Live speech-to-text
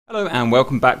Hello and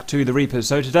welcome back to the Reapers.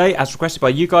 So today, as requested by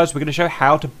you guys, we're going to show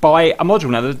how to buy a module.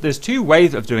 Now there's two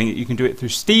ways of doing it. You can do it through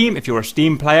Steam if you're a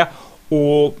Steam player,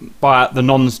 or by the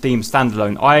non-Steam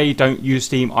standalone. I don't use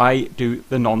Steam, I do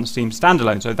the non-Steam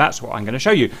standalone, so that's what I'm going to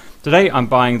show you. Today I'm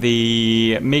buying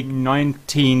the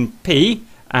MiG-19P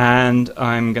and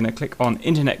I'm going to click on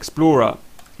Internet Explorer.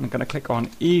 I'm going to click on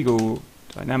Eagle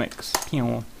Dynamics.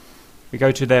 We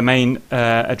go to their main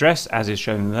address as is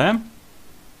shown there.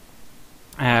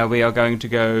 We are going to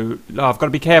go... I've got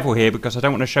to be careful here because I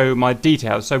don't want to show my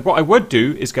details. So what I would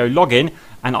do is go log in,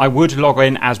 and I would log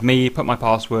in as me, put my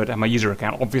password and my user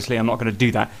account. Obviously, I'm not going to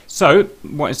do that. So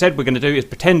what instead we're going to do is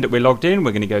pretend that we're logged in.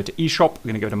 We're going to go to eShop.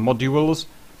 We're going to go to Modules.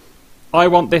 I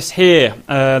want this here,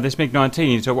 this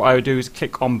MiG-19. So what I would do is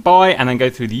click on Buy and then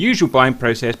go through the usual buying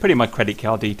process, put in my credit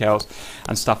card details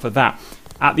and stuff like that.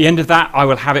 At the end of that, I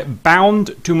will have it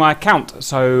bound to my account,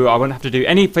 so I won't have to do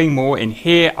anything more in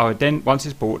here. I would then, once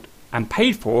it's bought and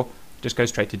paid for, just go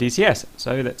straight to DCS.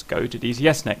 So let's go to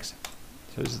DCS next.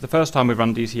 So this is the first time we've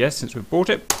run DCS since we've bought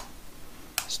it.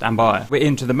 Stand by. We're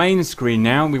into the main screen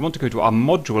now. We want to go to our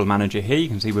module manager here. You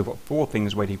can see we've got 4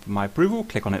 things waiting for my approval.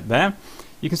 Click on it there.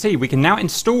 You can see we can now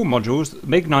install modules,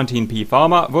 MiG-19P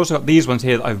Farmer. I've also got these ones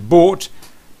here that I've bought,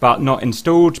 but not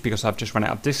installed because I've just run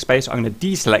out of disk space. I'm going to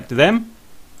deselect them.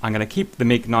 I'm going to keep the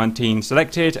MiG-19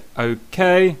 selected,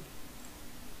 OK,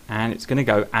 and it's going to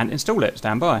go and install it.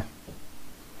 Stand by.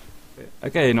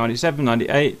 OK, 97,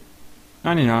 98,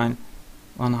 99,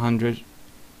 100,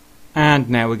 and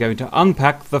now we're going to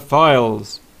unpack the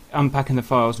files. Unpacking the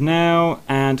files now,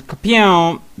 and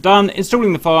kapion, done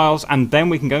installing the files, and then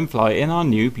we can go and fly in our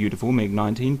new beautiful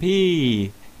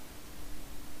MiG-19P.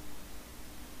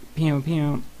 Pew,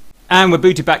 pew. And we're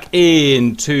booted back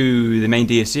into the main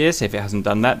DCS. If it hasn't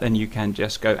done that, then you can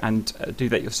just go and do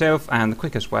that yourself. And the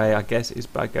quickest way, I guess, is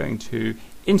by going to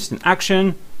Instant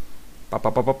Action.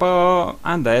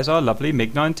 And there's our lovely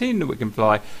MiG-19 that we can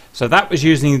fly. So that was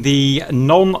using the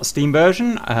non-Steam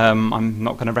version. I'm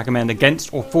not going to recommend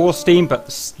against or for Steam,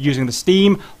 but using the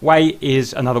Steam way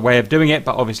is another way of doing it.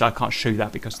 But obviously I can't show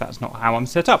that because that's not how I'm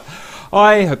set up.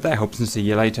 I hope that helps and see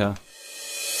you later.